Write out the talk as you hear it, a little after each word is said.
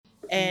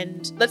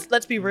And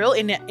let's be real.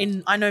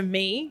 In I know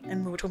me,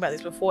 and we were talking about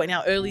this before, in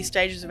our early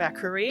stages of our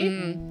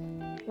career,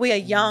 we are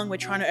young, we're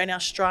trying to earn our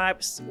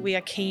stripes, we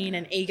are keen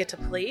and eager to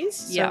please.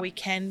 So we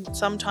can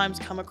sometimes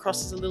come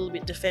across as a little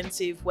bit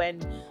defensive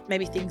when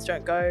maybe things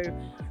don't go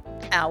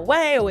our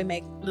way or we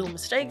make little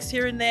mistakes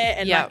here and there.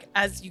 And like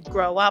as you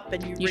grow up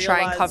and you realize,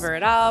 try and cover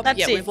it up.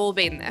 That's it. We've all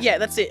been there. Yeah,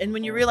 that's it. And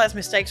when you realize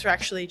mistakes are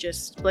actually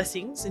just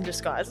blessings in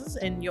disguises,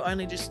 and you're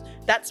only just,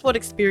 that's what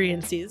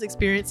experience is.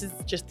 Experience is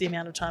just the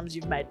amount of times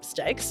you've made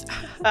mistakes.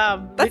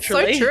 That's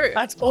literally, so true.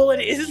 That's all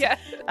it is. Yeah.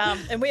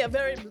 And we're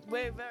very,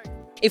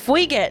 if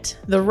we get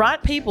the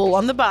right people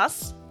on the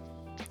bus,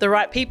 the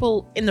right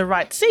people in the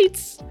right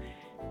seats,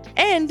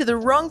 and the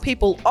wrong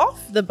people off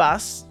the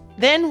bus,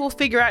 then we'll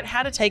figure out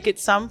how to take it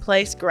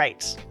someplace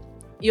great.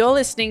 You're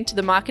listening to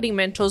the Marketing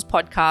Mentors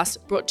podcast,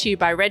 brought to you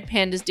by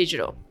RedPandas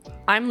Digital.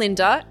 I'm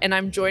Linda, and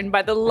I'm joined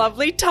by the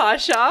lovely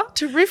Tasha.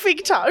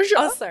 Terrific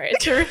Tasha.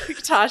 Terrific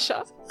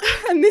Tasha.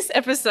 In this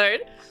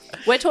episode,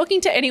 we're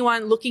talking to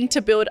anyone looking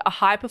to build a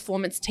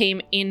high-performance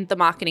team in the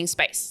marketing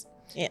space.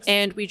 Yes.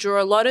 And we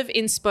draw a lot of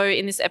inspo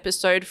in this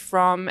episode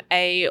from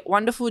a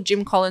wonderful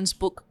Jim Collins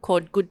book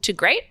called Good to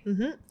Great.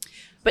 Mm-hmm.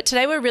 But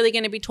today we're really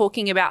going to be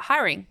talking about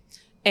hiring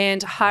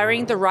and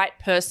hiring the right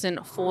person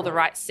for the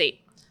right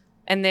seat.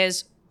 And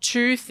there's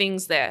two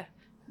things there.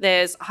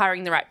 There's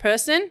hiring the right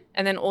person,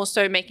 and then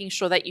also making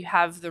sure that you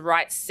have the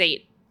right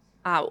seat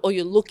or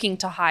you're looking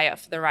to hire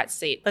for the right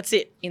seat. That's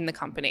it. In the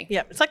company.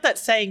 Yeah. It's like that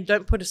saying,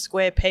 don't put a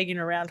square peg in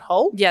a round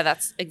hole. Yeah,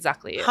 that's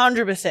exactly it.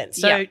 100%.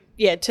 So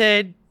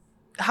to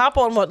harp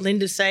on what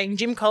Linda's saying,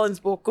 Jim Collins'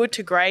 book, Good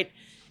to Great,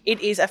 it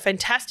is a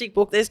fantastic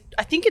book.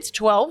 I think it's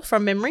 12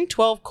 from memory,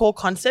 12 core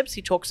concepts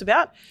he talks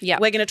about. Yeah.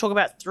 We're going to talk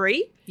about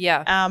 3.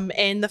 Yeah.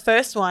 And the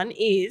first one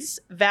is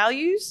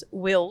values,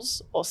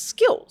 wills, or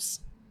skills.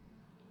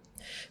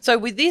 So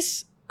with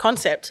this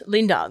concept,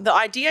 Linda, the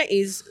idea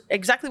is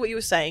exactly what you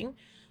were saying.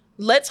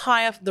 Let's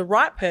hire the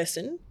right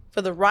person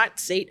for the right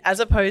seat as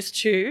opposed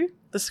to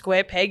the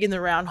square peg in the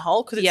round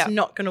hole, because it's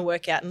not going to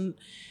work out. And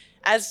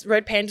as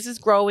RedPandas is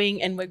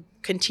growing and we're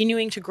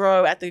continuing to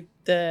grow at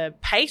the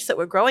pace that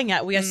we're growing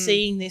at, we are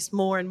seeing this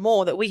more and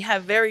more, that we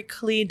have very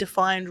clear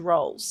defined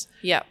roles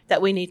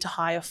that we need to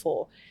hire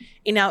for.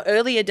 In our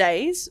earlier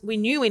days, we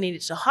knew we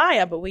needed to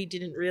hire, but we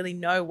didn't really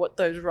know what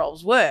those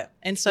roles were.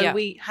 And so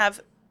we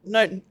have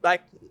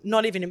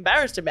not even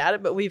embarrassed about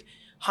it, but we've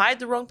hired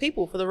the wrong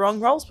people for the wrong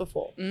roles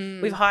before.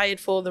 We've hired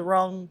for the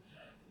wrong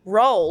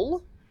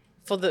role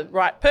for the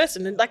right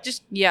person, and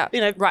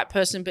right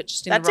person, but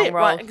just in the wrong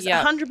role. Right,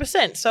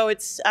 100%. So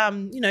it's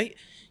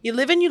you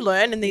live and you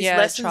learn, and these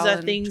lessons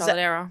are things trial and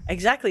error.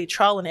 Exactly,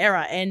 trial and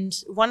error. And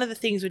one of the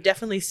things we're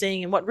definitely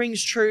seeing, and what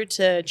rings true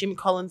to Jim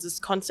Collins'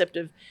 concept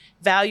of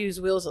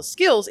values, wills, or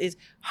skills, is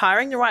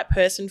hiring the right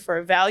person for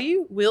a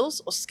value,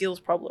 wills, or skills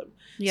problem.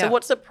 So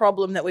what's the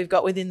problem that we've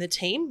got within the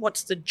team?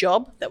 What's the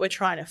job that we're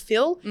trying to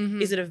fill?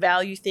 Is it a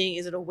value thing?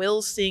 Is it a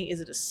wills thing? Is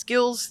it a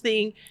skills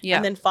thing?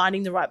 And then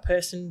finding the right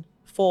person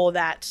for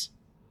that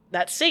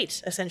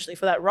seat, essentially,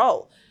 for that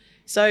role.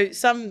 So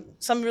some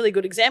really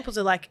good examples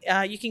are like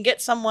you can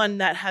get someone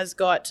that has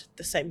got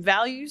the same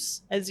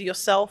values as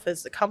yourself,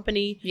 as the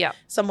company,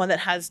 someone that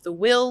has the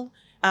will.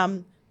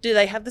 Do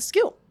they have the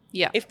skill?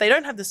 Yeah. If they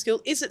don't have the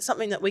skill, is it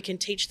something that we can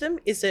teach them?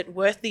 Is it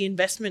worth the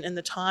investment and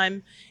the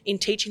time in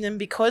teaching them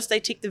because they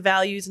tick the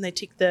values and they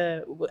tick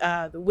the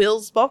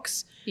wills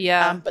box?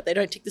 Yeah. But they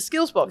don't tick the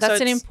skills box.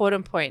 That's an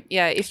important point.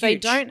 Yeah. If they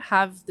don't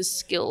have the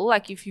skill,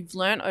 like if you've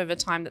learned over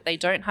time that they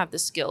don't have the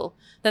skill,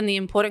 then the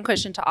important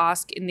question to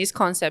ask in this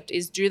concept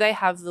is, do they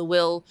have the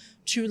will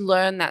to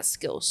learn that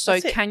skill? So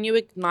can you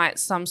ignite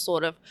some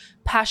sort of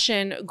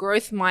passion,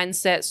 growth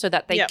mindset so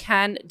that they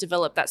can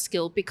develop that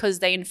skill because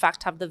they in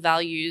fact have the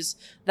values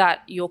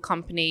that your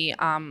company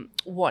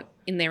want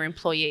in their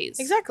employees?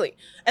 Exactly.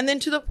 And then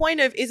to the point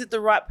of, is it the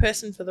right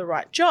person for the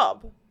right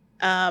job?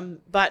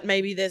 But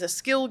maybe there's a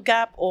skill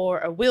gap or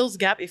a wills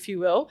gap, if you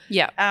will.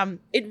 Yeah.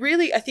 It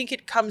really, I think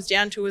it comes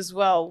down to as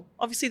well,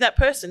 obviously that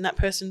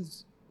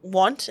person's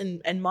want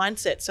and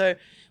mindset. So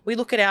we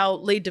look at our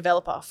lead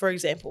developer, for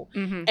example,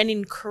 an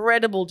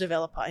incredible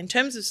developer. In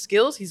terms of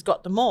skills, he's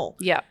got them all.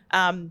 Yeah.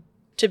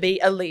 To be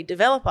a lead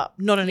developer,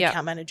 not an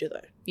account manager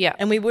though. Yeah.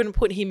 And we wouldn't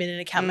put him in an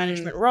account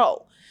management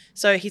role.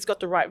 So he's got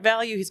the right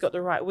value, he's got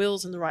the right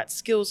wills and the right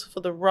skills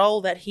for the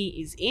role that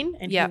he is in,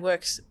 and he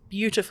works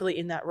beautifully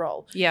in that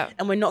role. Yeah.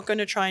 And we're not going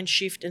to try and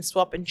shift and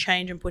swap and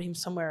change and put him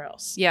somewhere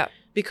else. Yeah.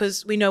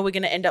 Because we know we're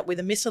going to end up with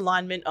a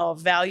misalignment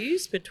of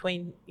values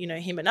between,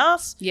 him and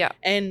us. Yeah.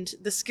 And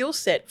the skill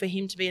set for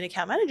him to be an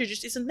account manager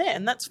just isn't there,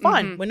 and that's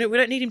fine. We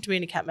don't need him to be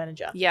an account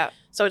manager. Yeah.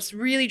 So it's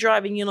really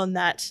driving in on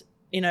that,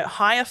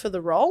 hire for the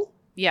role.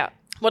 Yeah.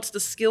 What's the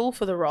skill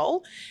for the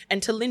role?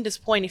 And to Linda's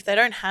point, if they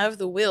don't have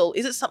the will,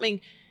 is it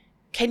something?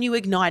 Can you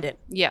ignite it?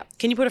 Yeah.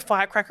 Can you put a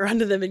firecracker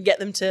under them and get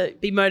them to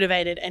be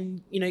motivated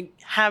and,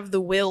 have the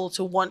will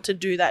to want to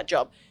do that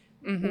job?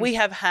 We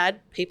have had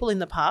people in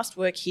the past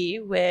work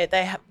here where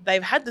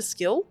they've had the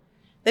skill,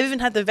 They've even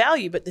had the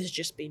value, but there's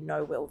just been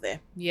no will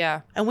there.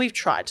 Yeah. And we've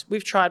tried. We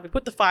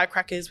put the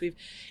firecrackers, we've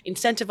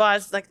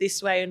incentivized like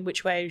this way and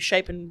which way,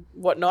 shape and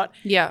whatnot.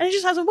 Yeah. And it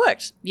just hasn't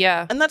worked.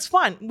 Yeah. And that's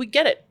fine. We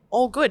get it.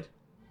 All good.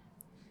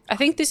 I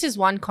think this is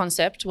one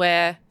concept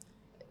where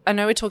I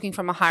know we're talking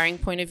from a hiring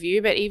point of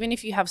view, but even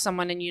if you have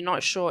someone and you're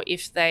not sure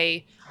if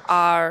they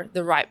are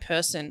the right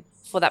person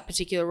for that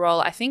particular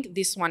role, I think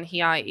this one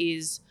here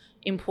is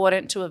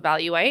important to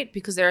evaluate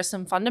because there are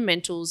some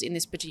fundamentals in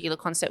this particular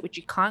concept which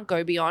you can't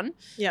go beyond.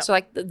 Yeah. So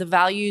like the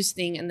values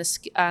thing and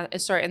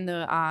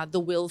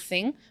the will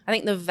thing. I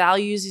think the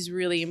values is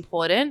really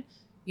important.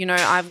 You know,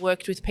 I've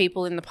worked with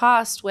people in the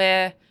past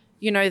where,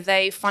 you know,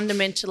 they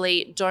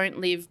fundamentally don't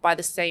live by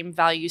the same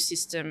value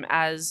system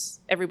as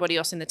everybody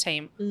else in the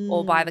team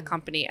or by the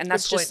company. And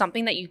that's just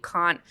something that you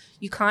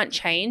can't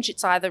change.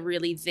 It's either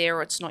really there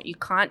or it's not. You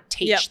can't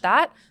teach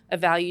that, a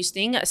values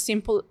thing. A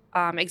simple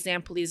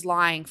example is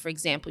lying, for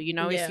example. You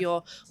know, if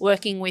you're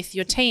working with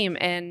your team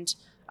and,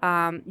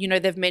 you know,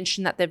 they've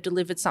mentioned that they've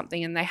delivered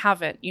something and they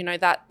haven't, you know,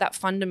 that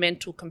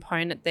fundamental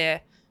component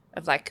there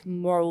of like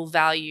moral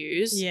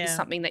values is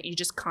something that you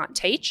just can't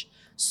teach.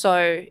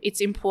 So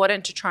it's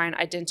important to try and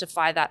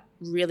identify that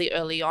really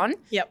early on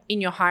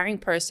in your hiring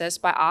process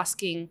by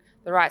asking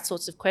the right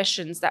sorts of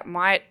questions that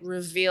might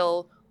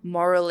reveal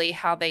morally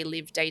how they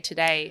live day to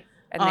day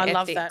and their ethics.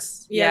 Love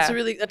that.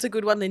 Yeah, that's a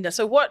good one, Linda.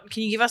 So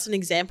can you give us an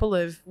example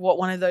of what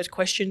one of those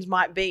questions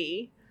might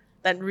be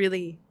that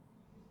really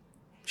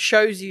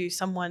shows you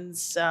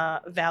someone's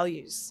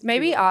values?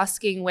 Maybe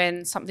asking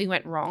when something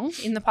went wrong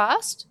in the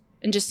past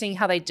and just seeing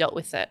how they dealt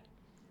with it.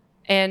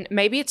 And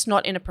maybe it's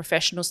not in a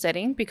professional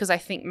setting because I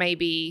think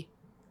maybe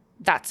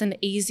that's an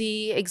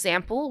easy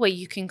example where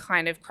you can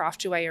kind of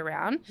craft your way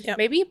around. Yep.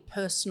 Maybe a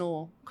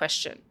personal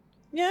question.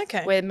 Yeah,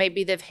 okay. Where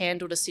maybe they've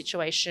handled a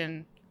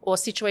situation or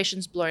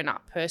situations blown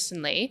up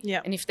personally.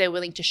 Yeah. And if they're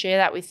willing to share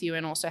that with you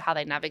and also how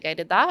they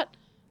navigated that.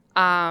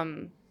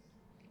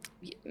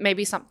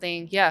 Maybe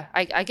something,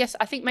 I guess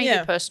I think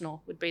maybe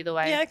personal would be the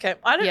way. Yeah, okay.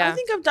 I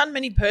think I've done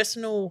many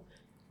personal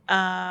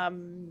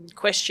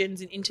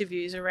questions in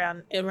interviews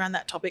around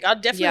that topic. I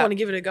definitely want to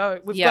give it a go.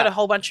 We've got a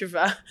whole bunch of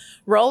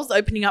roles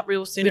opening up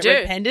real soon at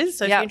RedPandas.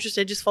 So if you're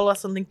interested, just follow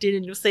us on LinkedIn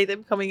and you'll see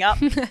them coming up.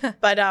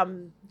 But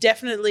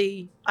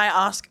definitely I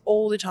ask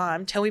all the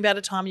time, tell me about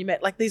a time you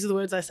made, like these are the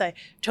words I say,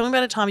 tell me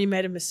about a time you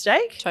made a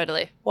mistake.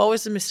 Totally. What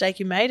was the mistake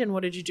you made and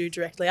what did you do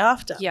directly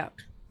after? Yeah.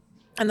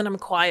 And then I'm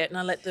quiet and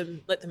I let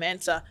them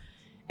answer.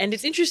 And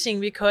it's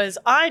interesting because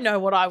I know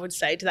what I would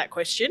say to that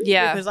question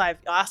because I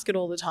ask it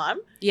all the time.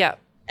 Yeah.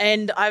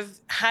 And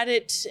I've had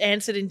it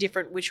answered in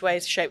different which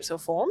ways, shapes or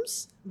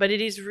forms. But it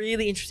is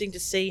really interesting to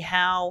see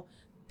how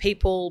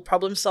people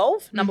problem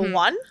solve, number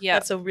one. Yeah.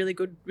 That's a really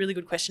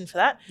good question for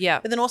that. Yeah.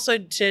 But then also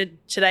to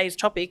today's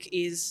topic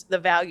is the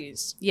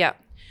values. Yeah.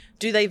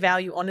 Do they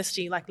value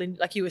honesty like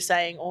you were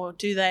saying, or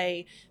do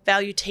they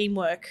value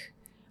teamwork?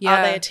 Yeah.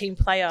 Are they a team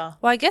player?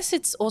 Well, I guess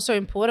it's also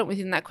important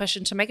within that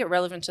question to make it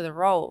relevant to the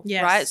role,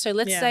 right? So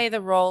let's say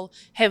the role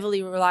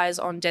heavily relies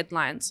on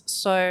deadlines.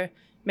 So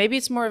maybe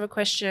it's more of a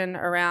question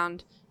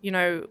around, you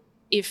know,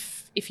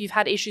 if you've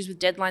had issues with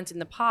deadlines in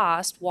the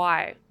past,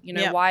 why? You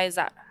know, why is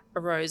that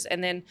arose?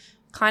 And then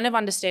kind of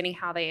understanding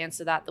how they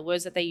answer that, the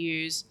words that they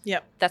use,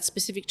 that's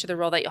specific to the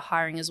role that you're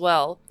hiring as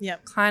well,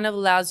 kind of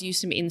allows you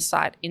some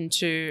insight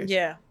into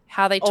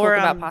how they talk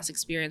about past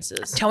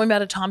experiences. Tell me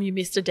about a time you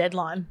missed a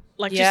deadline.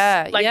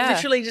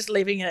 Literally just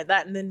leaving it at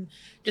that and then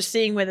just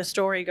seeing where the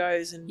story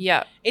goes. And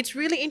it's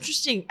really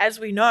interesting, as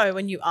we know,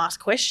 when you ask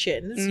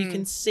questions, you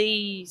can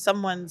see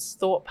someone's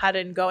thought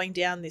pattern going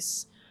down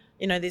this,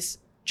 you know, this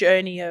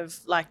journey of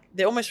like,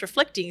 they're almost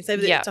reflecting. So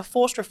it's a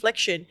forced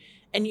reflection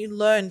and you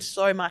learn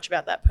so much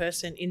about that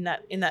person in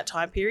that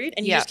time period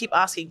and you just keep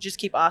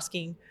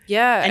asking.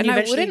 Yeah. And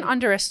I wouldn't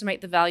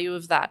underestimate the value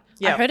of that.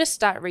 I heard a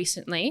stat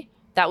recently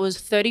that was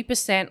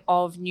 30%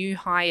 of new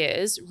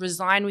hires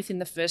resign within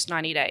the first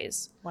 90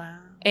 days. Wow.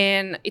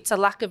 And it's a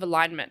lack of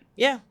alignment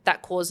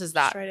that causes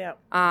that. Straight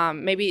out.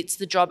 Maybe it's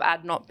the job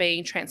ad not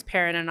being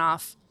transparent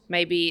enough.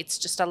 Maybe it's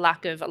just a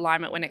lack of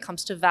alignment when it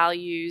comes to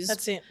values.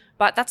 That's it.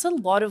 But that's a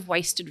lot of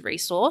wasted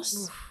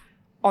resource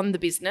on the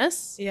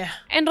business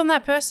and on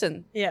that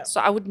person. Yeah.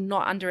 So I would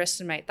not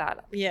underestimate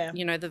that. Yeah.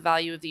 You know, the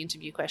value of the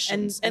interview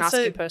questions and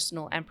asking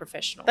personal and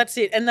professional. That's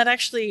it. And that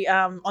actually,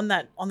 on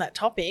that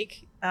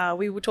topic,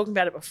 we were talking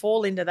about it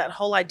before, Linda, that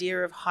whole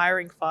idea of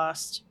hire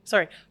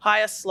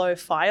slow,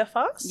 fire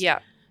fast. Yeah.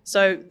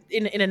 So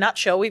in a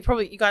nutshell,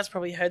 you guys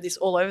probably heard this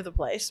all over the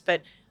place,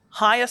 but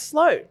hire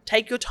slow.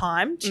 Take your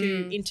time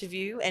to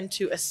interview and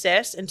to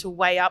assess and to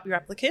weigh up your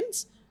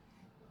applicants.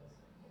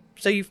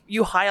 So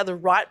you hire the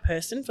right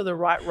person for the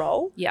right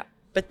role. Yeah.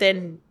 But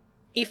then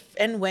if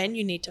and when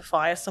you need to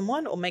fire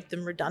someone or make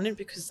them redundant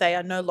because they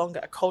are no longer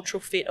a cultural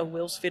fit, a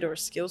wills fit or a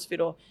skills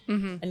fit or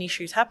an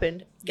issue's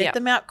happened, get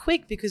them out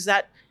quick because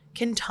that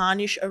can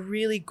tarnish a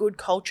really good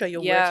culture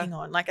you're working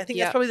on. Like I think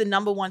that's probably the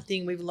number one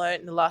thing we've learned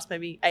in the last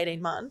maybe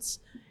 18 months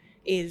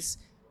is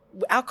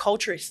our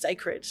culture is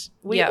sacred.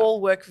 We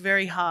all work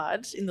very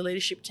hard in the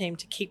leadership team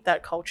to keep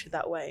that culture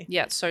that way.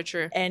 Yeah, it's so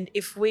true. And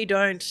if we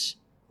don't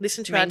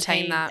listen to our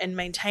team and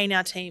maintain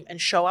our team and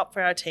show up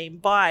for our team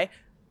by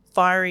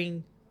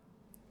firing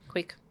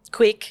quick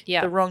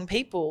the wrong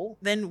people,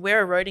 then we're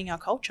eroding our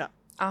culture.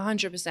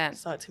 100%.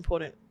 So it's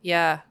important.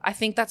 Yeah. I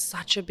think that's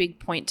such a big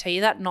point, T,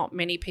 that not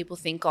many people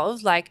think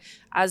of. Like,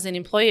 as an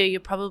employer, you're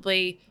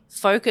probably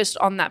focused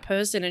on that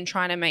person and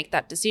trying to make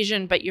that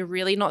decision, but you're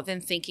really not then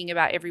thinking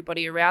about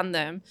everybody around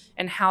them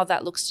and how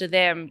that looks to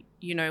them,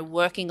 you know,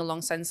 working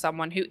alongside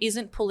someone who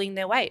isn't pulling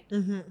their weight,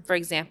 for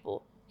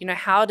example. You know,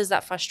 how does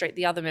that frustrate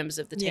the other members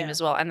of the team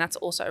as well? And that's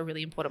also a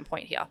really important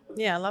point here.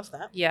 Yeah, I love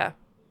that. Yeah.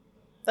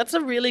 That's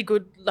a really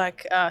good,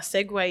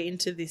 segue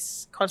into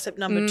this concept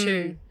number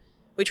 2,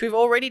 which we've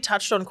already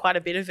touched on quite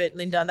a bit of it,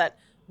 Linda, that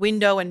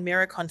window and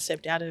mirror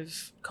concept out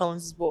of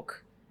Collins's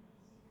book.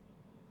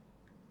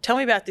 Tell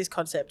me about this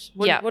concept.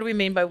 What do we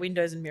mean by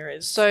windows and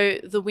mirrors? So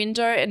the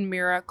window and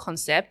mirror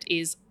concept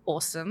is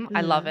awesome.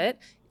 I love it.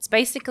 It's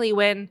basically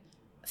when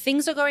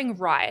things are going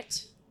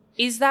right,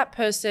 is that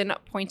person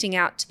pointing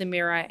out to the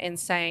mirror and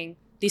saying,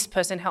 this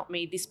person helped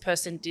me, this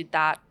person did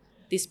that,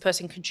 this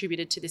person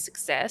contributed to the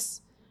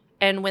success?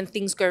 And when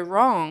things go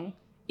wrong,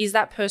 is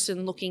that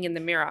person looking in the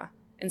mirror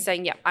and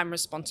saying, yeah, I'm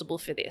responsible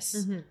for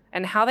this?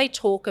 And how they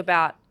talk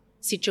about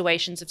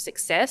situations of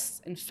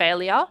success and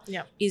failure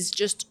is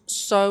just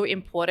so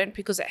important,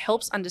 because it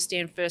helps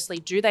understand, firstly,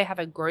 do they have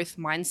a growth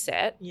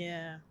mindset?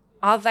 Yeah.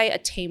 Are they a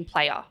team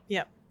player?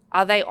 Yeah.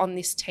 Are they on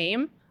this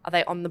team? Are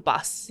they on the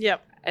bus?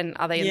 Yep. And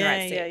are they in the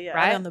right seat? Yeah.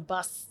 Right? Are they on the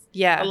bus?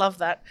 Yeah. I love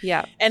that.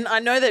 Yeah. And I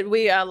know that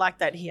we are like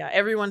that here.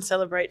 Everyone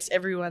celebrates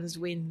everyone's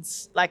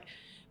wins. Like,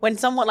 when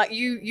someone like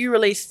you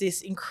released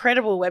this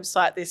incredible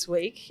website this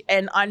week,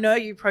 and I know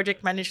you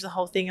project managed the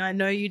whole thing, and I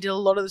know you did a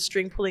lot of the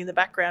string pulling in the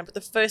background, but the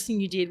first thing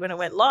you did when it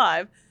went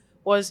live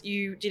was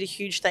you did a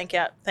huge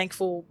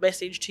thankful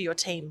message to your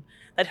team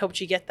that helped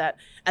you get that.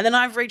 And then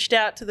I've reached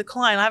out to the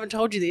client. I haven't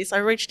told you this. I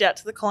reached out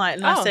to the client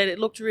and I said it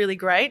looked really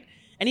great.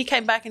 And he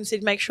came back and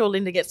said, make sure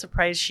Linda gets the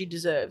praise she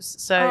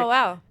deserves.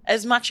 So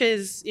as much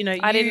as, you know,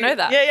 I didn't know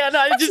that. Yeah,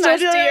 no. That's just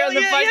nice to hear on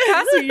the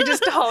podcast. Or you're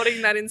just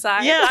holding that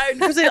inside. Yeah,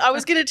 because I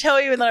was going to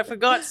tell you and then I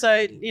forgot.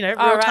 So, you know,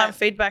 real-time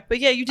feedback. But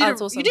yeah, you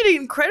did awesome. You did an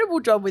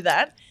incredible job with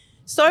that.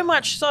 So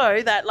much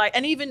so that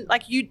and even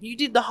you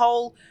did the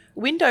whole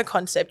window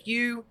concept.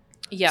 You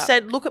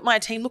said, look at my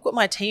team, look what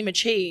my team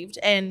achieved.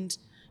 And,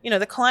 you know,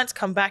 the clients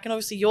come back and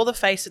obviously you're the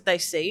face that they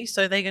see.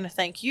 So they're going to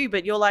thank you.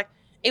 But you're like,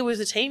 it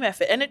was a team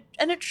effort, and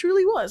it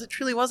truly was. It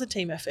truly was a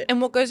team effort.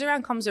 And what goes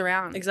around comes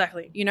around.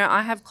 Exactly. You know,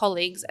 I have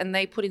colleagues and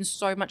they put in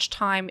so much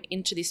time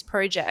into this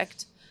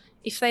project.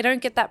 If they don't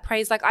get that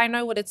praise, like I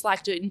know what it's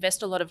like to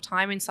invest a lot of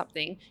time in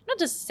something, not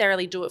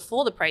necessarily do it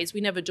for the praise.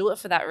 We never do it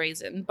for that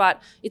reason,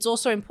 but it's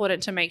also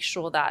important to make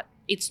sure that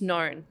it's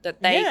known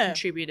that they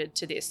contributed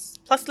to this.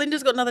 Plus,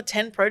 Linda's got another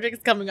 10 projects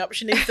coming up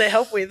she needs their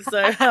help with, so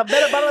I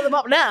better bundle them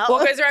up now.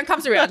 What goes around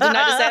comes around. Didn't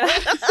I just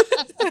say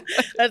that?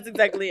 That's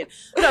exactly it.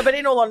 No, but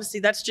in all honesty,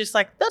 that's just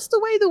that's the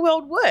way the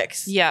world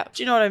works. Yeah.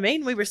 Do you know what I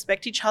mean? We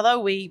respect each other.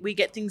 We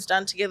get things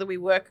done together. We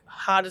work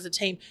hard as a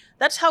team.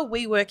 That's how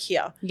we work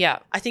here. Yeah.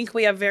 I think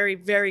we are very,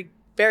 very,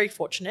 very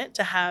fortunate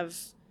to have,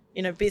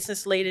 you know,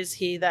 business leaders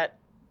here that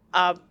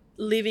are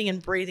living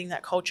and breathing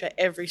that culture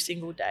every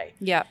single day.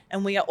 Yeah.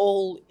 And we are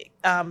all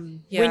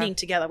winning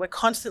together. We're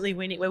constantly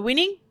winning. We're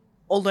winning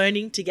or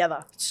learning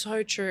together.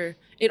 So true.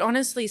 It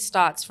honestly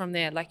starts from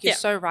there. Like you're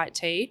so right,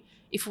 T.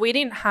 If we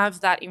didn't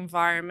have that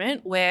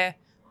environment where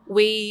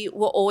we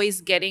were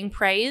always getting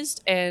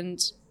praised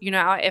and, you know,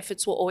 our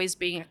efforts were always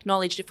being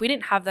acknowledged, if we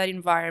didn't have that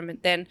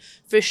environment, then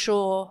for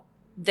sure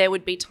there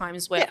would be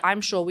times where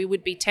I'm sure we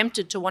would be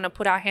tempted to want to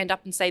put our hand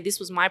up and say, this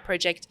was my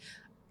project.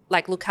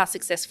 Like, look how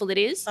successful it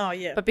is. Oh,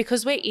 yeah. But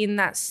because we're in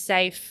that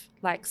safe,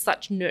 like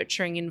such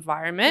nurturing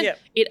environment,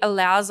 it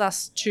allows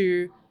us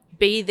to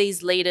be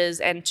these leaders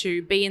and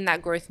to be in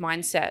that growth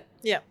mindset.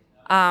 Yeah.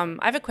 I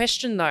have a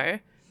question though.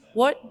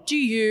 What do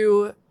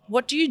you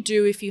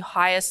do if you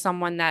hire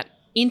someone that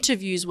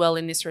interviews well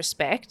in this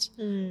respect,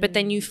 but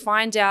then you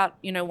find out,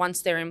 you know,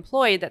 once they're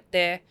employed that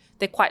they're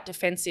quite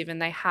defensive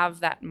and they have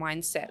that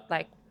mindset?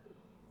 Like,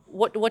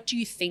 what do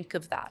you think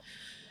of that?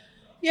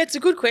 Yeah, it's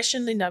a good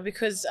question, Linda,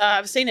 because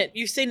I've seen it.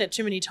 You've seen it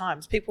too many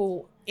times.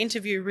 People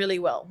interview really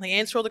well. They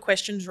answer all the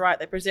questions right.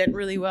 They present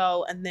really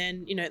well. And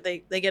then, you know,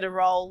 they get a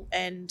role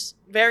and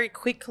very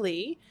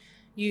quickly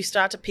you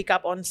start to pick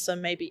up on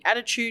some maybe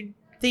attitude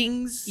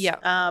things.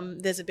 Yeah.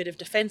 There's a bit of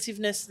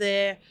defensiveness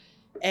there.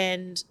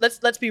 And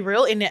let's be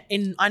real.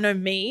 In I know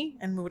me,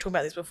 and we were talking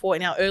about this before,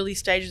 in our early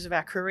stages of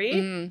our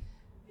career,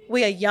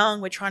 we are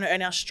young, we're trying to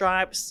earn our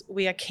stripes,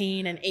 we are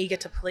keen and eager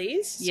to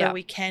please. So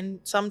we can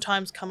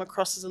sometimes come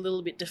across as a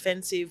little bit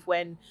defensive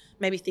when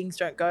maybe things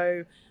don't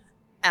go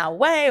our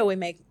way, or we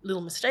make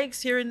little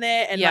mistakes here and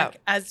there. And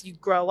like as you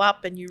grow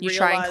up and you realize,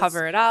 try and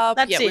cover it up.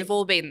 That's it. We've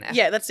all been there.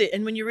 Yeah, that's it.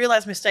 And when you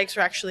realize mistakes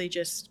are actually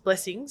just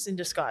blessings in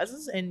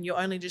disguises, and you're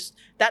only just,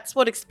 that's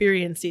what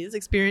experience is.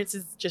 Experience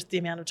is just the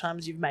amount of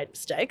times you've made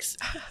mistakes.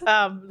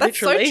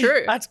 That's literally. so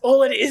true. That's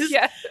all it is.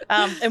 Yeah.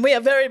 And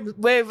we're very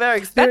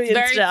experienced. That's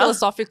very now.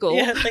 philosophical.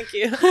 Yeah, thank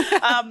you.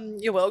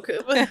 You're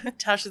welcome.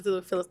 Tasha's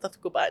little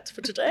philosophical bites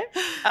for today.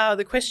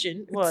 The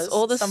question was, it's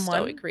all the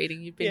stoic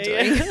reading you've been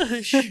doing.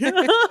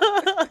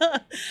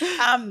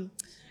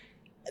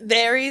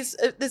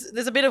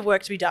 There's a bit of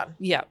work to be done.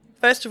 Yeah.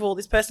 First of all,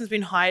 this person's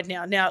been hired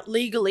now. Now,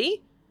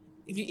 legally,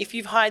 if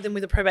you've hired them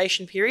with a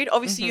probation period,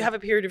 obviously you have a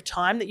period of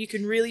time that you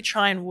can really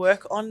try and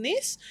work on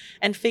this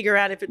and figure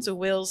out if it's a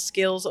wills,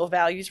 skills, or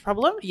values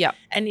problem. Yeah.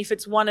 And if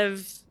it's one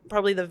of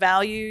probably the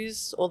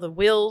values or the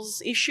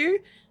wills issue,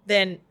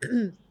 then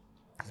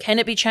can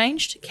it be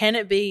changed? Can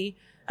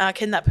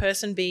that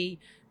person be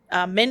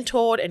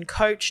mentored and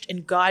coached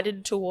and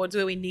guided towards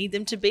where we need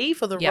them to be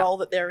for the role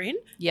that they're in?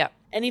 Yeah.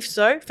 And if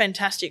so,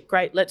 fantastic,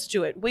 great, let's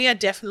do it. We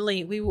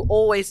will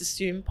always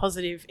assume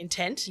positive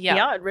intent here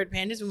at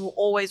RedPandas, and we'll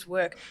always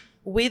work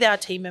with our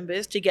team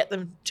members to get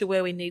them to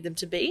where we need them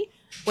to be,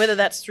 whether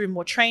that's through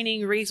more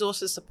training,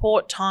 resources,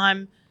 support,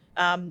 time,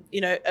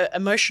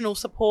 emotional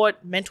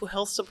support, mental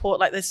health support.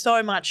 Like there's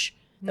so much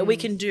that we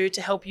can do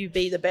to help you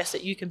be the best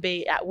that you can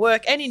be at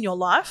work and in your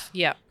life.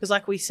 Yeah. Because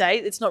like we say,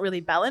 it's not really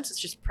balance, it's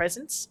just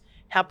presence.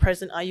 How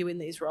present are you in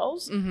these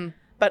roles? Mm-hmm.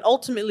 But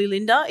ultimately,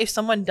 Linda, if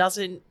someone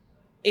doesn't,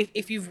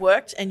 if you've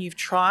worked and you've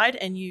tried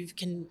and you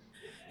can,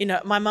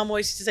 my mum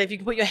always used to say, if you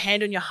can put your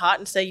hand on your heart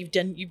and say you've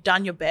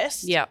done your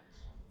best,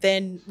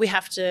 then we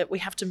have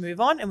to move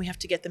on and we have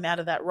to get them out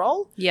of that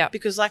role. Yeah.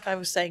 Because like I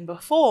was saying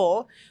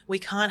before, we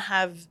can't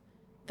have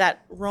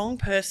that wrong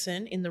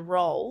person in the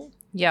role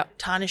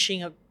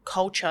tarnishing a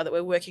culture that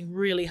we're working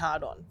really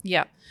hard on.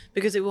 Yeah.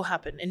 Because it will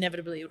happen.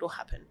 Inevitably, it will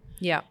happen.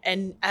 Yeah.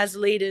 And as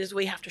leaders,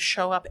 we have to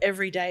show up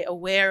every day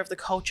aware of the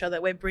culture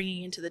that we're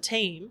bringing into the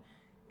team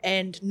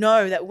and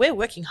know that we're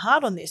working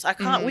hard on this.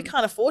 We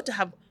can't afford to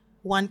have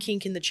one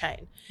kink in the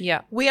chain.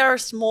 Yeah. We are a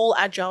small,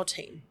 agile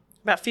team,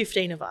 about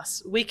 15 of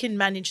us. We can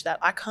manage that.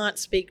 I can't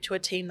speak to a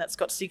team that's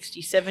got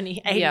 60,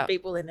 70, 80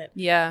 people in it.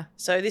 Yeah.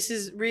 So this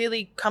is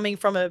really coming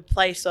from a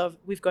place of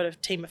we've got a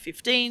team of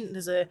 15.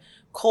 There's a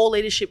core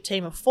leadership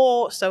team of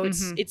 4. So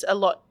it's a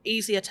lot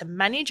easier to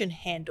manage and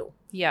handle.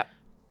 Yeah.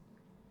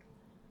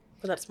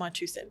 But that's my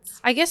 2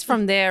 cents. I guess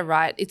from there,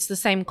 right, it's the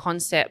same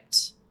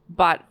concept,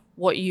 but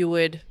what you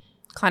would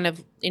kind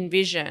of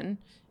envision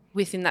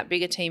within that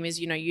bigger team is,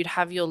 you'd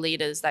have your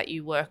leaders that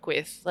you work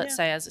with, let's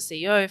say as a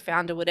CEO,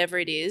 founder, whatever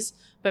it is,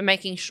 but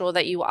making sure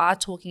that you are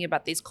talking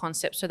about these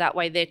concepts so that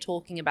way they're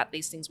talking about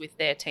these things with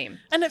their team.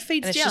 And it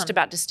feeds down. It's just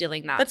about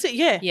distilling that. That's it,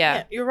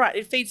 yeah. You're right.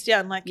 It feeds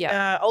down. Like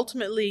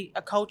ultimately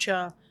a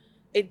culture,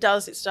 it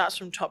starts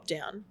from top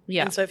down.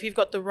 Yeah. And so if you've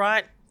got the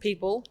right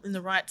people in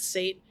the right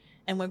seat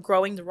and we're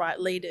growing the right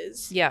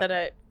leaders that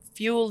are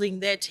fueling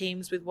their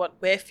teams with what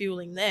we're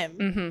fueling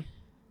them,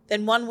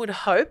 then one would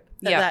hope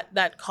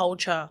that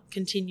culture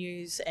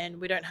continues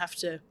and we don't have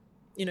to,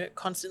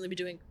 constantly be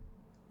doing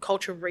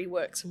culture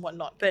reworks and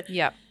whatnot. But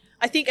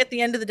I think at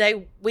the end of the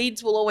day,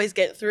 weeds will always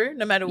get through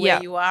no matter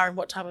where you are and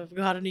what type of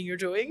gardening you're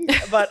doing.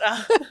 But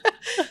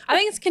I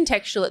think it's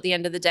contextual at the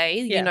end of the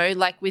day,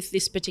 like with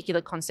this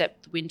particular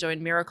concept, window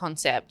and mirror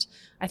concept,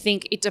 I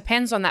think it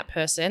depends on that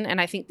person. And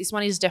I think this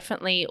one is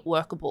definitely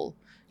workable.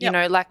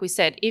 Like we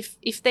said,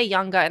 if they're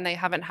younger and they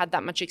haven't had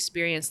that much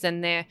experience, then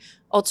they're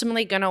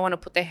ultimately going to want to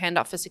put their hand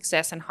up for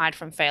success and hide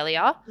from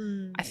failure.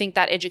 I think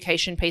that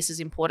education piece is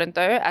important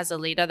though. As a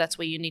leader, that's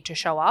where you need to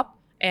show up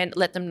and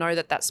let them know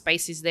that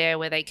space is there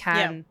where they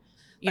can,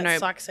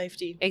 psych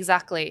safety.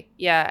 Exactly.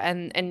 Yeah.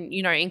 And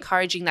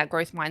encouraging that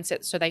growth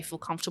mindset so they feel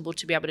comfortable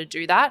to be able to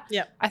do that.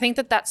 Yeah. I think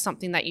that that's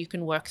something that you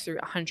can work through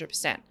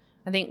 100%.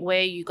 I think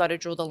where you got to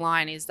draw the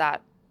line is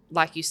that,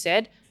 like you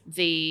said,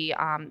 the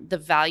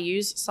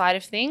values side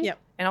of thing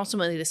and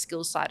ultimately the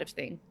skills side of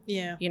thing.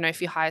 Yeah.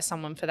 If you hire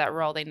someone for that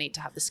role, they need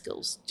to have the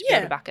skills to be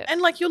able to back it. And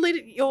like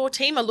your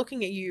team are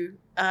looking at you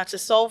to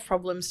solve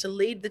problems, to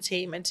lead the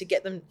team and to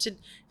get them to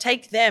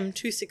take them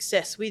to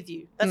success with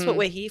you. That's what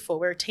we're here for.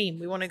 We're a team.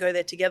 We want to go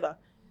there together.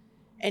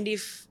 And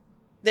if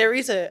there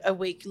is a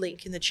weak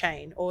link in the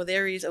chain or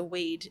there is a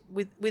weed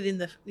within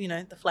the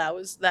the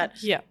flowers that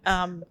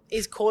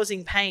is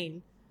causing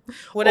pain,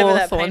 whatever or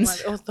that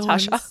thorns. pain was. Or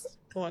thorns. Tasha.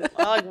 I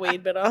like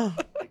weed, but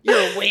you're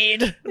a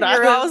weed.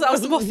 I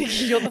was more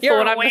thinking you're the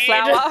thorn, I'm the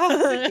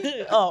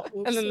flower.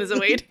 Oops. And then there's a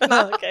weed.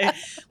 Okay.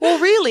 Well,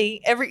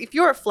 really, if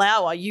you're a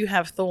flower, you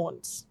have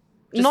thorns.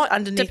 Just Not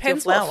underneath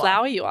depends your flower. what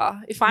flower you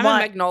are. If I'm a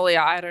magnolia,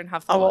 I don't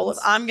have thorns. Oh, well,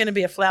 I'm going to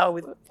be a flower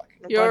with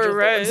You're a bunch of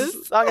rose.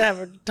 thorns. I'm going to have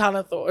a ton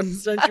of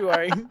thorns. Don't you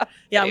worry.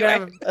 Yeah, anyway. I'm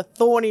going to have a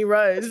thorny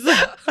rose.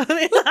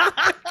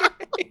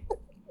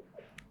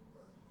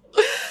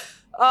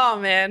 Oh,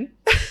 man.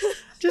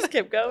 Just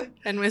kept going.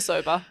 And we're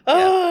sober.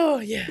 Oh,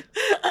 yeah.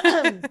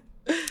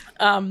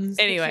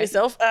 Anyway.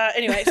 Yourself.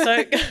 Anyway,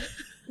 so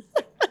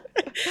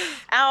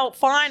Our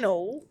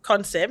final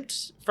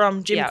concept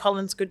from Jim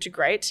Collins' Good to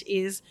Great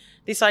is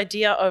this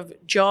idea of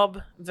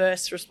job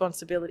versus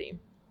responsibility.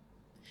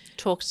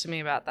 Talk to me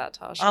about that,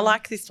 Tasha. I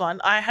like this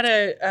one. I had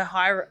a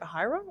hirer.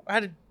 I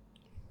had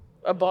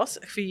a boss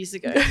a few years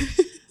ago.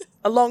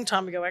 A long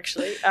time ago,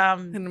 actually.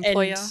 An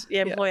employer.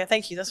 Employer.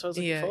 Thank you. That's what I was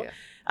looking for.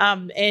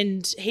 Yeah.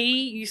 And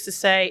he used to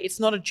say, it's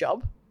not a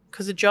job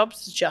because a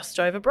job's just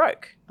over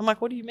broke. I'm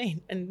like, what do you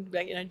mean? And,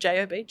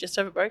 JOB, just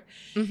over broke.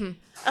 Mm-hmm. And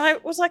I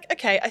was like,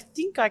 okay, I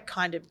think I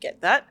kind of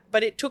get that.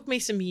 But it took me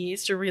some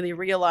years to really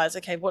realize,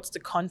 okay, what's the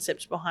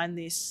concept behind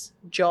this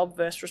job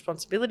versus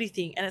responsibility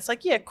thing? And it's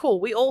like, yeah, cool.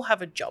 We all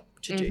have a job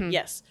to do.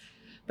 Yes.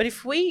 But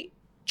if we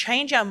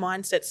change our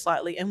mindset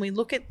slightly and we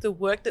look at the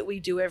work that we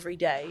do every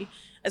day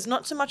as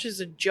not so much as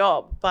a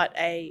job, but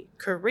a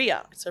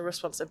career. It's a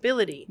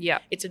responsibility. Yeah.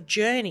 It's a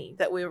journey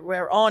that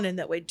we're on and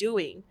that we're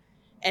doing.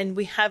 And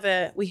we have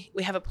a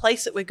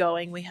place that we're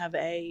going. We have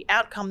a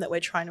outcome that we're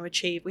trying to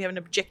achieve. We have an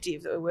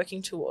objective that we're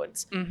working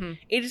towards. Mm-hmm.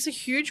 It is a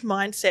huge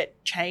mindset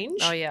change.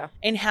 Oh, yeah.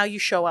 In how you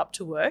show up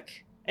to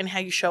work and how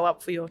you show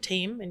up for your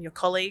team and your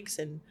colleagues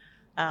and,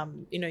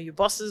 your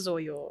bosses or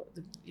your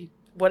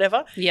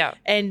whatever. Yeah.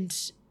 And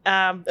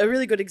a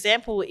really good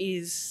example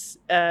is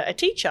a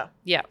teacher.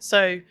 Yeah.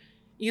 So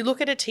you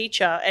look at a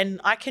teacher, and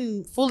I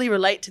can fully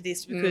relate to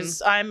this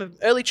because I'm an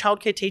early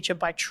childcare teacher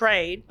by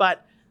trade,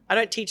 but I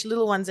don't teach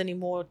little ones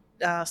anymore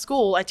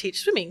school. I teach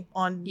swimming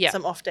on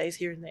some off days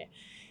here and there.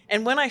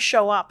 And when I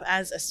show up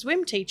as a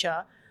swim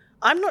teacher,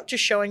 I'm not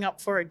just showing up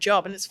for a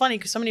job. And it's funny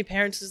because so many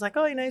parents is like,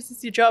 oh, is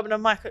this your job? And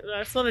I'm like, no,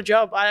 it's not a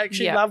job. I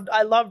actually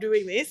love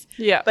doing this.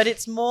 Yeah. But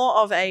it's more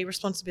of a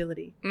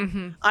responsibility.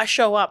 Mm-hmm. I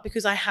show up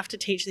because I have to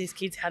teach these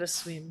kids how to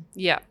swim.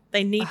 Yeah.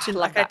 They need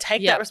to, I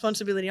take that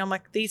responsibility. I'm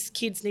like, these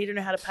kids need to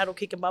know how to paddle,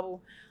 kick a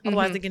bubble.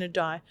 Otherwise they're going to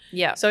die.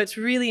 Yeah. So it's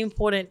really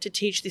important to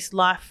teach this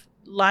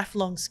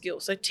lifelong skill.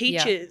 So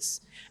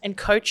teachers and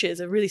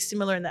coaches are really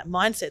similar in that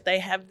mindset. They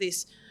have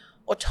this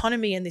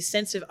autonomy and this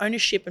sense of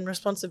ownership and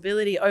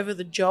responsibility over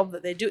the job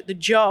that they do,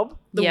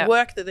 the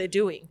work that they're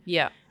doing.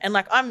 Yeah. And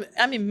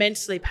I'm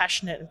immensely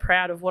passionate and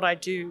proud of what I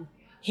do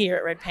here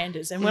at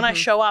RedPandas. And when I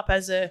show up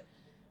as a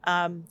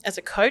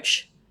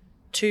coach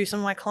to some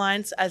of my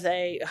clients, as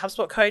a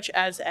HubSpot coach,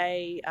 as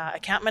a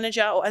account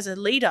manager, or as a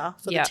leader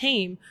for the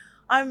team,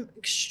 I'm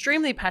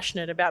extremely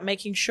passionate about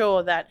making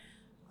sure that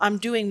I'm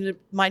doing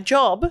my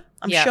job.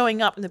 I'm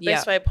showing up in the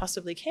best way I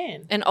possibly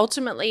can. And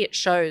ultimately it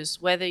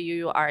shows whether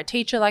you are a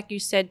teacher, like you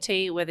said,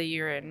 T, whether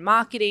you're in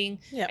marketing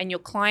and your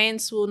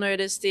clients will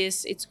notice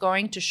this. It's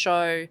going to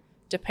show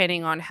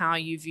depending on how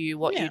you view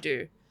what you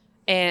do.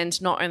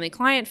 And not only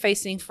client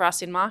facing for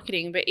us in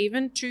marketing, but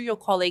even to your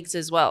colleagues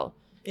as well.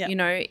 Yeah.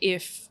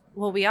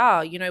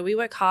 We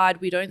work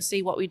hard. We don't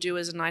see what we do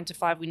as a 9 to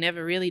 5. We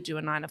never really do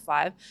a 9 to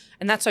 5.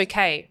 And that's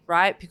okay,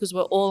 right? Because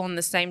we're all on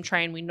the same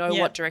train. We know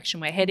what direction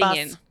we're heading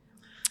in.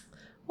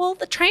 Well,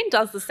 the train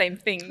does the same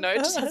thing. No, it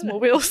just has more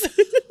wheels.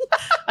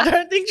 I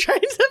don't think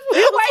trains have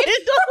wheels.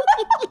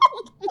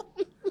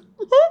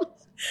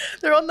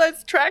 They're on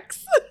those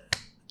tracks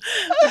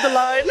with the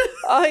line.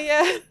 Oh,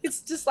 yeah.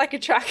 It's just like a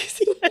track.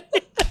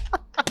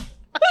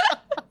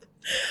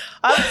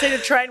 I haven't seen a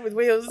train with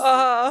wheels.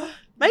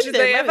 Maybe did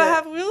they ever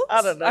have wheels?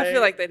 I don't know. I feel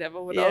like they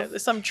never would have.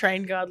 There's some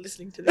train guard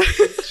listening to this.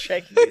 He's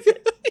shaking his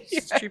head.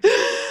 Stupid.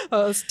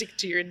 Oh, stick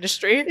to your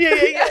industry.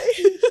 Yeah.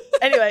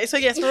 Anyway, so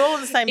yes, we're all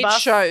in the same bus.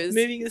 It shows.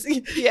 Moving this.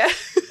 Yeah.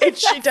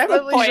 It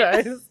definitely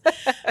shows.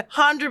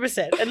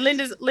 100%. And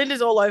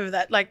Linda's all over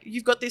that. Like,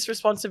 you've got this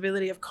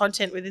responsibility of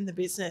content within the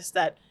business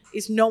that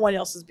is no one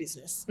else's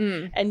business.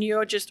 And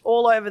you're just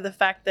all over the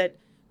fact that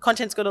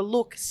content's got to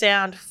look,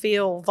 sound,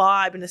 feel,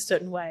 vibe in a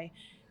certain way.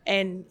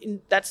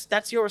 And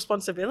that's your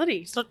responsibility.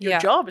 It's not your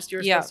job, it's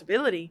your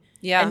responsibility.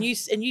 Yeah. And you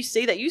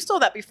see that. You saw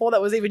that before that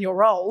was even your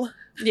role.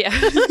 Yeah.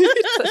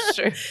 That's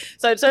true.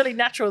 So it's only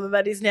natural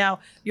that is now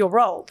your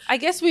role. I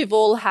guess we've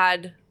all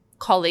had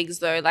colleagues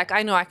though. Like,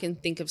 I know I can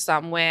think of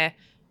some where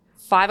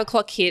 5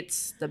 o'clock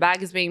hits, the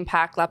bag is being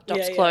packed,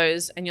 laptop's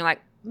closed, and you're like,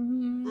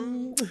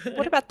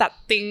 what about that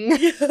thing?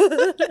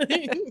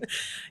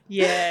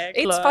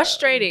 It's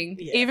frustrating,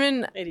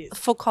 even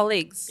for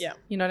colleagues. Yeah.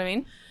 You know what I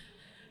mean?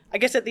 I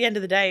guess at the end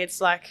of the day,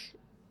 it's like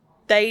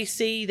they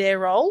see their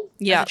role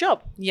as a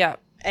job. Yeah.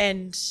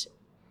 And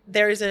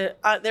there is a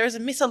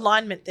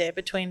misalignment there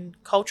between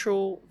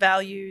cultural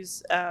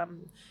values,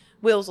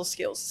 wills or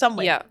skills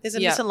somewhere. Yeah. There's a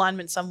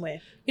misalignment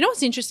somewhere. You know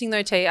what's interesting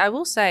though, T? I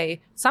will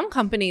say some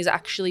companies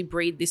actually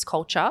breed this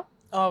culture.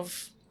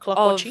 Of clock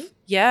watching?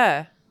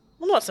 Yeah.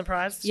 I'm not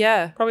surprised.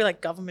 Yeah. Probably like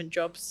government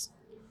jobs.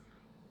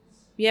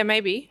 Yeah,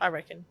 maybe. I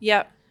reckon.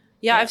 Yeah.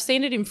 Yeah, I've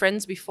seen it in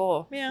friends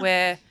before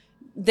where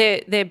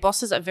their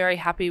bosses are very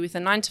happy with a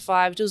 9 to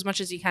 5, do as much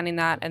as you can in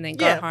that, and then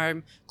go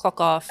home, clock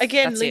off.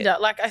 Again, Linda,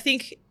 I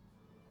think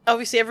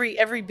obviously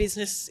every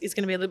business is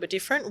going to be a little bit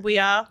different. We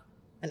are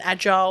an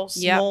agile,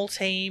 small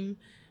team.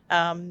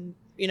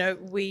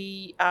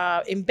 We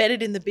are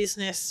embedded in the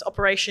business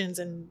operations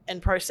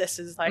and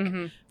processes,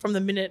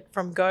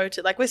 from go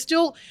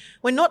to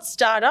we're not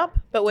startup,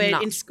 but we're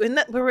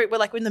we're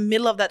like in the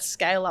middle of that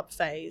scale up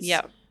phase.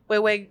 Yeah.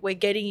 where we're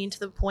getting into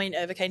the point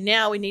of, okay,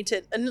 now we need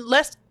to,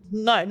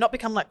 not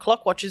become like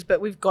clock watchers,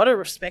 but we've got to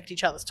respect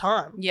each other's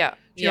time. Yeah.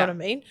 Do you know what I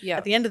mean? Yeah.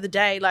 At the end of the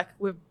day, like,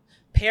 we're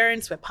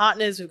parents, we're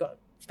partners, we've got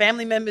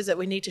family members that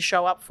we need to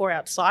show up for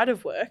outside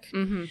of work.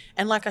 Mm-hmm.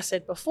 And like I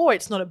said before,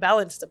 it's not a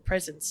balance, it's a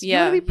presence. Yeah.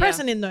 You want to be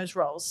present in those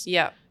roles.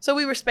 Yeah. So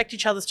we respect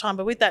each other's time.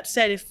 But with that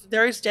said, if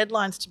there is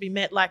deadlines to be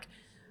met, like,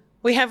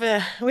 we have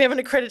an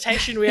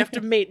accreditation we have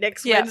to meet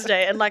next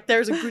Wednesday, and like,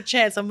 there's a good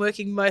chance I'm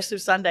working most of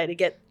Sunday to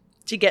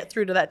get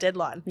through to that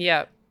deadline.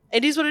 Yeah.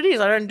 It is what it is.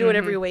 I don't do it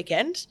every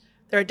weekend.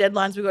 There are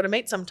deadlines we've got to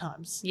meet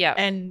sometimes. Yeah.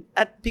 And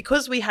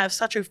because we have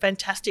such a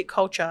fantastic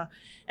culture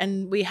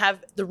and we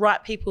have the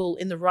right people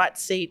in the right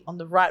seat on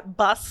the right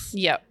bus,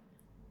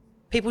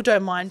 people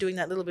don't mind doing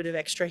that little bit of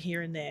extra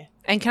here and there.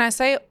 And can I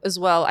say as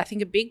well, I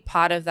think a big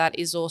part of that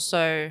is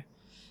also,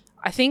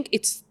 I think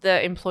it's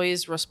the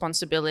employer's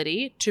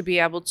responsibility to be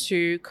able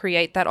to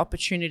create that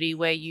opportunity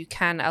where you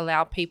can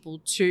allow people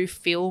to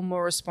feel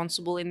more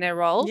responsible in their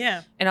role,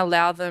 and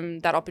allow them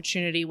that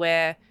opportunity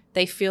where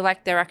they feel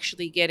like they're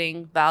actually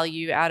getting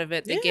value out of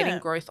it. They're getting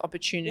growth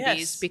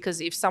opportunities,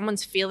 because if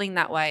someone's feeling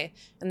that way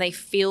and they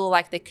feel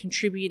like they're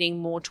contributing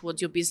more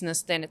towards your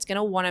business, then it's going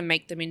to want to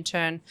make them in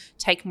turn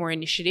take more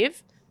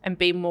initiative and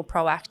be more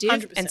proactive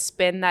 100%. And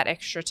spend that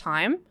extra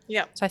time.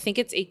 Yeah. So I think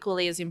it's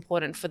equally as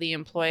important for the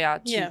employer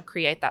to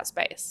create that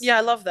space. Yeah,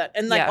 I love that.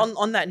 And like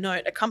on that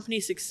note, a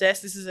company's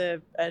success, this is a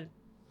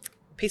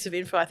piece of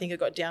info I think I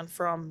got down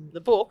from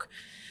the book.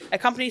 A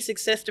company's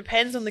success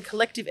depends on the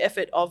collective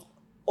effort of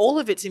all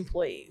of its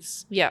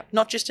employees. Yeah.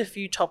 Not just a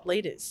few top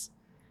leaders.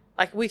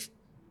 Like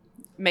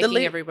making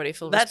everybody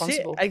feel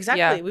responsible. That's it.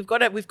 Exactly. Yeah. We've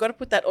got to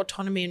put that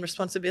autonomy and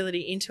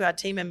responsibility into our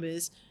team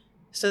members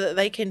so that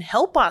they can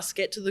help us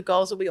get to the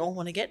goals that we all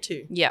want to get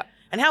to. Yeah.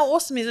 And how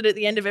awesome is it at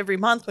the end of every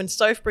month when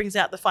Soph brings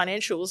out the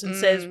financials and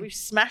says, we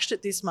smashed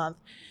it this month.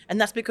 And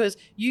that's because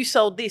you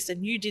sold this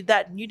and you did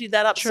that and you did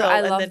that upsell. True,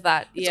 I love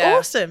that. It's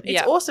awesome.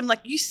 It's awesome. Like,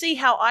 you see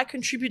how I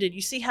contributed.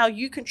 You see how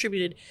you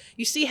contributed.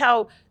 You see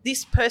how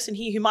this person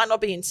here who might not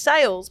be in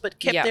sales but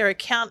kept their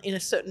account in a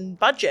certain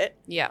budget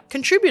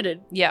contributed.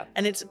 Yeah.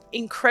 And it's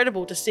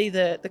incredible to see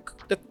the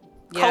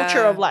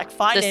culture of like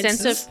finances.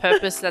 The sense of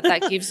purpose that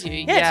gives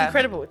you. It's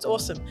incredible. It's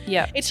awesome.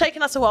 Yeah. It's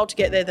taken us a while to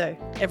get there though,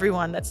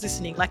 everyone that's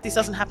listening. Like, this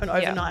doesn't happen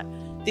overnight.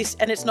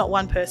 And it's not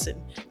one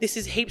person. This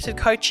is heaps of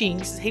coaching.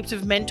 This is heaps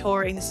of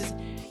mentoring. This is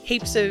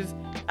heaps of,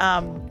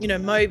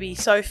 Moby,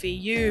 Sophie,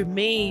 you,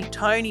 me,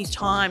 Tony's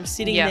time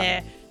sitting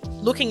there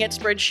looking at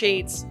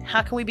spreadsheets.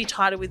 How can we be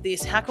tighter with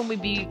this? How can we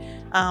be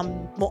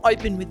more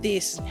open with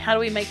this? How do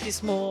we make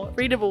this more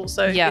readable?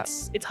 So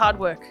it's hard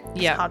work.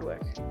 It's hard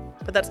work.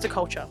 But that's the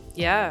culture.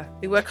 Yeah.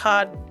 We work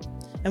hard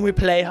and we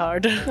play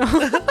hard.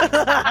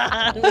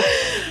 I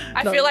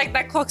feel like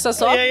that clocks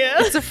us off. Yeah.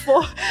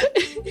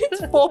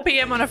 It's 4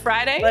 p.m. on a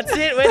Friday. That's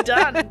it. We're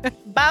done.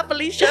 Bye,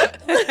 Felicia.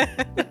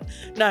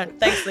 No,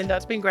 thanks, Linda.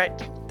 It's been great.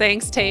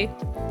 Thanks, T.